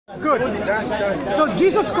Good. That's So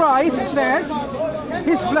Jesus Christ says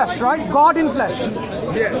his flesh, right? God in flesh.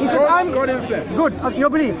 yeah. He says, God in flesh. Good, your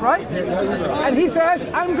belief, right? Yeah, And he says,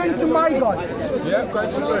 I'm going to my God. going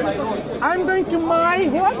to spirit. I'm going to my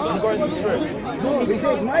what? I'm going to spirit. He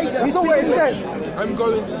said, my God. That's not what it says. I'm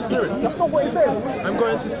going to spirit. That's not what it says. I'm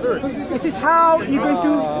going to spirit. This is how you're going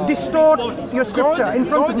to distort your scripture in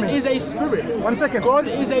front of God me. is a spirit. 1 second. God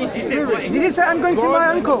is a spirit. Did he say, I'm going to my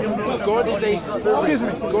uncle? God is a spirit. Excuse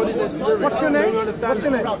me. God is a spirit. What's your name? Don't you understand? What's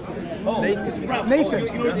your name? Nathan. Nathan.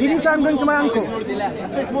 Did he say, I'm going to my uncle?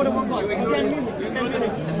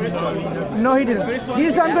 No, he didn't. Did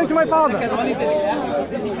he say, I'm going to my father?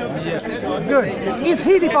 Yes. Good. Is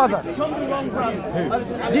he the father?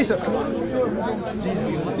 Who? Jesus.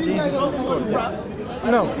 Jesus is God.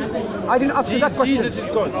 No. I didn't ask you that question. Jesus is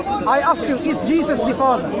God. I asked you, is Jesus the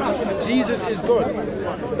father? Jesus is God.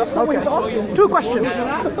 That's not what he's asking. 2 questions.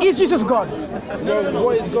 Is Jesus God? No,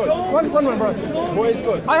 what is God? One, bro. What is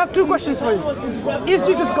God? I have 2 questions for you. Is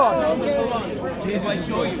Jesus God? Jesus is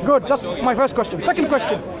God. Good, that's my first question. Second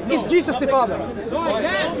question, is Jesus the Father?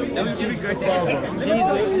 Is Jesus the Father?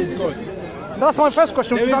 Jesus is God. That's my first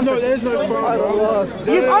question. There is no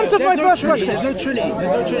Father. You've answered my first question. There's no Trinity.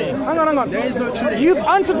 There's no Trinity. Hang on. There is no Trinity. You've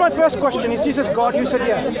answered my first question, is Jesus God? You said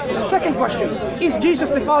yes. Second question, is Jesus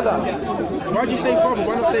the Father? Why do you say Father?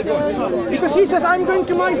 Why not say God? Because he says, I'm going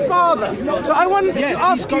to my Father. So I want to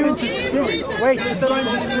ask he's you... going to spirit. Wait, He's going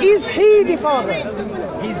to spirit. is he the Father?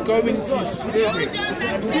 He's going to spirit.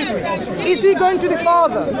 Excuse me. Is he going to the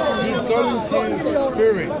Father? He's going to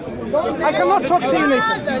spirit. I cannot talk to you,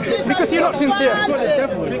 Nathan, because you're not sincere.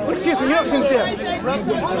 Excuse me, you're not sincere.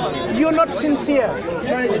 You're not sincere.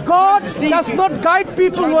 God does not guide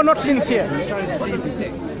people who are not sincere.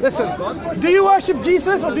 Listen, do you worship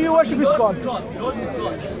Jesus or do you worship his God?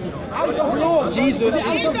 Jesus is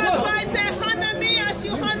Jesus Christ said, honor me as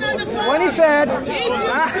you honor the Father. When he said,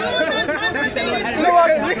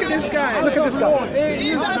 Look at this guy. look at this guy.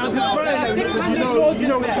 He's smiling because you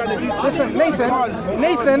know what he's trying to do. Listen,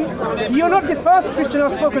 Nathan, you're not the first Christian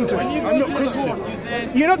I've spoken to. I'm not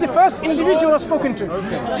Christian. You're not the first individual I've spoken to.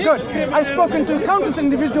 Okay. Good. I've spoken to countless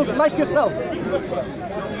individuals like yourself.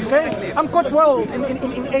 Okay? I'm quite well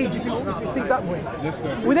in age, if you think that way.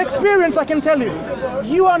 With experience, I can tell you,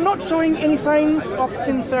 you are not showing any signs of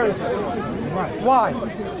sincerity. Why?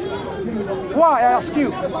 Why, I ask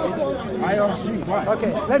you? I ask you why.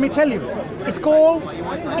 Okay, let me tell you. It's called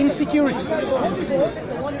insecurity.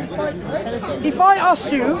 If I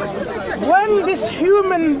asked you, when this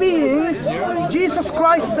human being, Jesus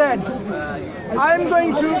Christ said, I'm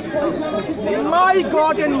going to my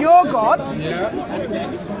God and your God,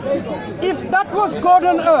 if that was God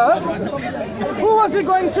on earth, who was he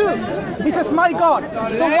going to? He says, my God.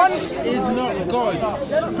 So one is not God.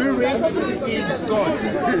 Spirit is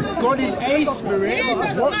God. God is a spirit.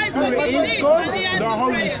 What spirit is God? The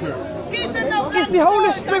Holy Spirit. Is the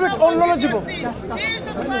Holy Spirit all knowledgeable?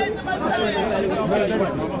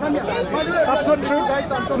 That's not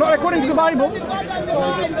true. Not according to the Bible.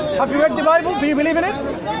 Have you read the Bible? Do you believe in it?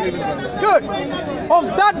 Good. Of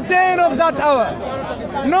that day and of that hour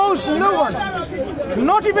knows no one.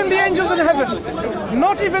 Not even the angels in heaven.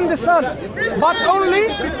 Not even the Son. But only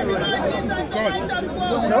God.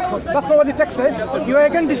 No, that's not what the text says. You are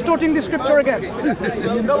again distorting the scripture again.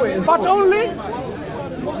 But only...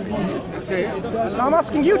 Say it. I'm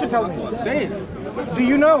asking you to tell me. Say it. Do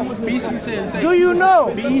you know? Be sincere and say it. Do you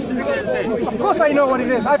know? Be sincere and say it. Of course I know what it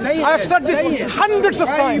is. I've said this hundreds of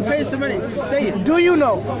times. Why are you paying so many? Just say it. Do you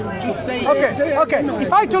know? Just say it. Okay.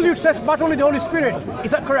 If I told you it says but only the Holy Spirit,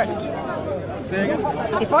 is that correct? Say again.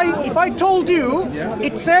 If I told you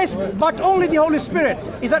it says but only the Holy Spirit,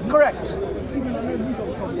 is that correct?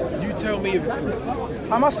 You tell me if it's correct.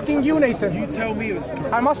 I'm asking you, Nathan. You tell me if it's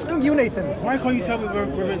correct. I'm asking you, Nathan. Why can't you tell me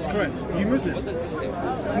whether it's correct? You Muslim.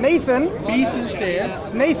 Nathan. Be sincere.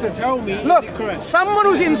 Nathan. Tell me Look, is it correct? someone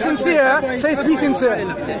who's insincere says be sincere.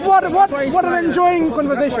 What an enjoying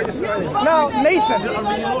conversation. Now, Nathan,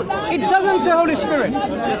 it doesn't say Holy Spirit.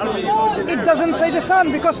 It doesn't say the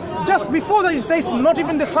Son, because just before that it says not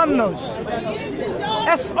even the Son knows.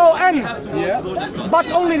 S-O-N. Yeah.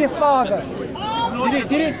 But only the Father.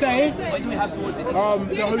 Did it say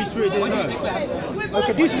the Holy Spirit didn't know?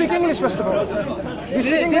 Okay, do you speak English first of all? Do you speak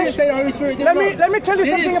Did English? it say the Holy Spirit didn't know? Let me tell you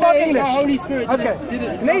something about English. The Holy Spirit Okay.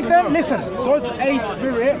 Nathan, listen. God's a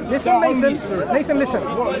spirit. Listen, Nathan. Nathan, listen.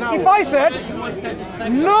 What now? If I said,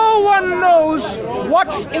 no one knows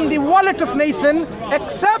what's in the wallet of Nathan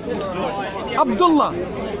except Abdullah,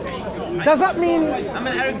 does that mean They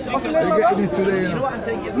get it today, you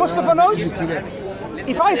know. Mustafa knows?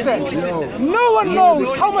 if I said no one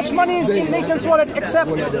knows how much money is in Nathan's wallet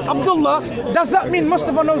except Abdullah, does that mean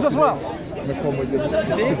Mustafa knows as well? Stick with the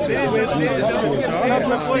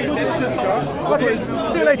scripture. Okay,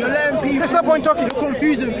 see you later. There's no point talking. You're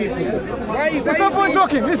confusing people. There's no point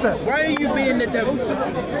talking, is there? Why are you being the devil?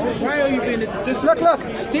 Why are you being the devil?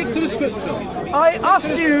 Look. Stick to the scripture. I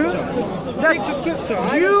asked you Stick to scripture.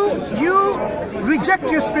 You reject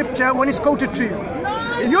your scripture when it's quoted to you.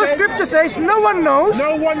 Your scripture says no one knows.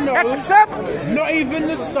 No one knows. Except. Not even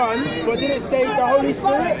the Son. But did it say the Holy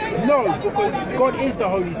Spirit? No, because God is the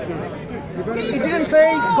Holy Spirit. It didn't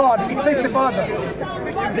say God, it says the Father.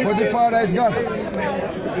 But the Father is God.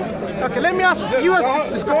 Okay, let me ask you a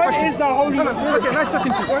God is the Holy Spirit. Okay, nice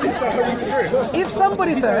talking to you. God is the Holy Spirit. If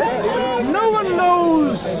somebody says no one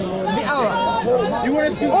knows the hour, You want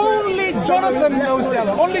to speak only Jonathan knows the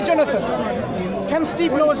hour, only Jonathan, can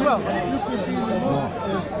Steve know as well?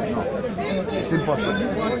 It's impossible.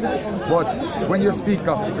 But when you speak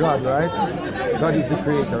of God, right? God is the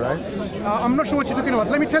creator, right? I'm not sure what you're talking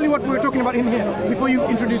about. Let me tell you what we're talking about in here before you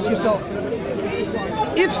introduce yourself.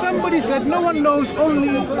 If somebody said no one knows,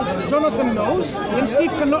 only Jonathan knows, then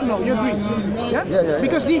Steve cannot know. You agree? Yeah? Yeah.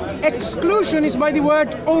 Because the exclusion is by the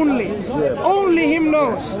word only. Yeah. Only him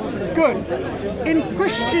knows. Good. In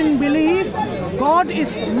Christian belief, God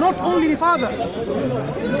is not only the Father.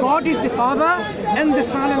 God is the Father and the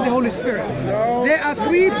Son and the Holy Spirit. No. There are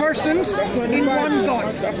three persons in one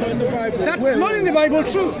God. That's not in the Bible. That's not in the Bible,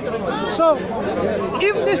 true. So,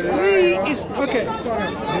 if this three is okay.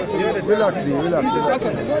 Relax, D. Relax.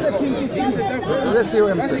 Okay. Let's see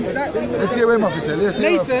what I'm saying. Let's hear what him have to say.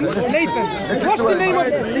 Nathan, what's the name of?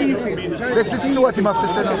 Let's listen to what him have to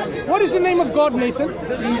say now. What is the name of God, Nathan?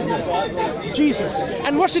 Jesus.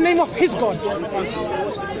 And what's the name of his God?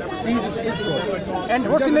 Jesus is God. And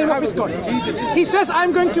what's the name of his God? He says,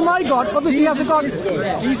 I'm going to my God. Obviously, he has a God.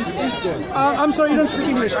 Jesus is God. I'm sorry, you don't speak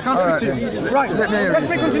English. I can't speak to you. Right. Let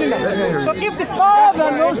me continue now. So if the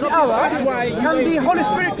Father knows the hour, can the Holy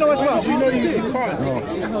Spirit know as well? You can't.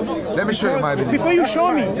 Let me show you my belief. Before you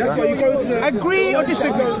show me, That's why you go to the... agree or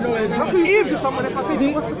disagree? If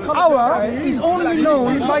the hour is only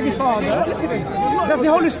known by the Father, does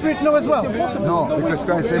the Holy Spirit know as well? No, because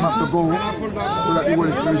Christ said him have to go so that the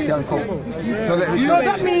Holy Spirit can come. So let me So show you.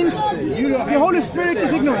 that means the Holy Spirit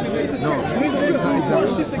is ignorant. No, it's not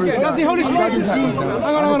ignorant. Does the Holy Spirit...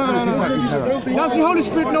 Hang on. Does the Holy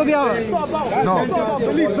Spirit know the hour?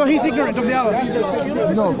 No. So he's ignorant of the hour.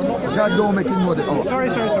 No, God don't make him know the hour. Sorry.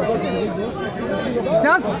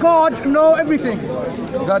 Does God know everything?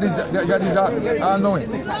 God is all-knowing.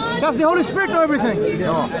 Does the Holy Spirit know everything?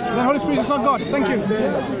 No. The Holy Spirit is not God. Thank you.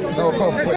 No, come.